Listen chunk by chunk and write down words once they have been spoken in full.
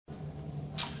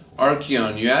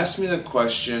Archeon, you asked me the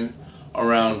question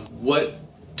around what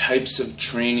types of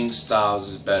training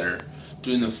styles is better,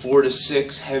 doing the 4 to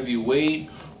 6 heavy weight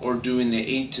or doing the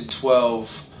 8 to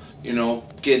 12,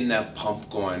 getting that pump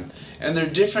going. And there are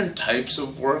different types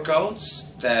of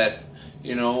workouts that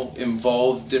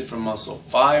involve different muscle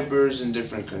fibers and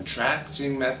different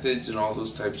contracting methods and all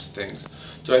those types of things.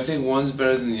 Do I think one's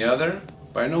better than the other?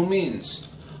 By no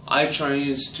means. I try and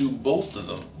institute both of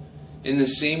them in the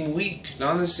same week,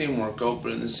 not in the same workout,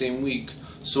 but in the same week.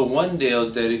 So one day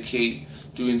I'll dedicate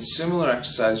doing similar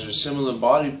exercises or similar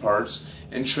body parts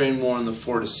and train more in the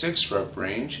 4 to 6 rep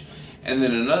range, and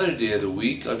then another day of the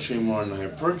week I'll train more on the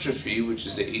hypertrophy, which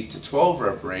is the 8 to 12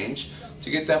 rep range,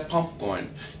 to get that pump going.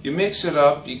 You mix it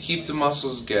up, you keep the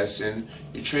muscles guessing,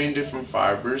 you train different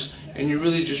fibers, and you're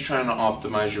really just trying to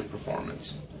optimize your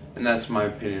performance. And that's my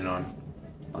opinion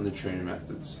on the training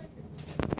methods.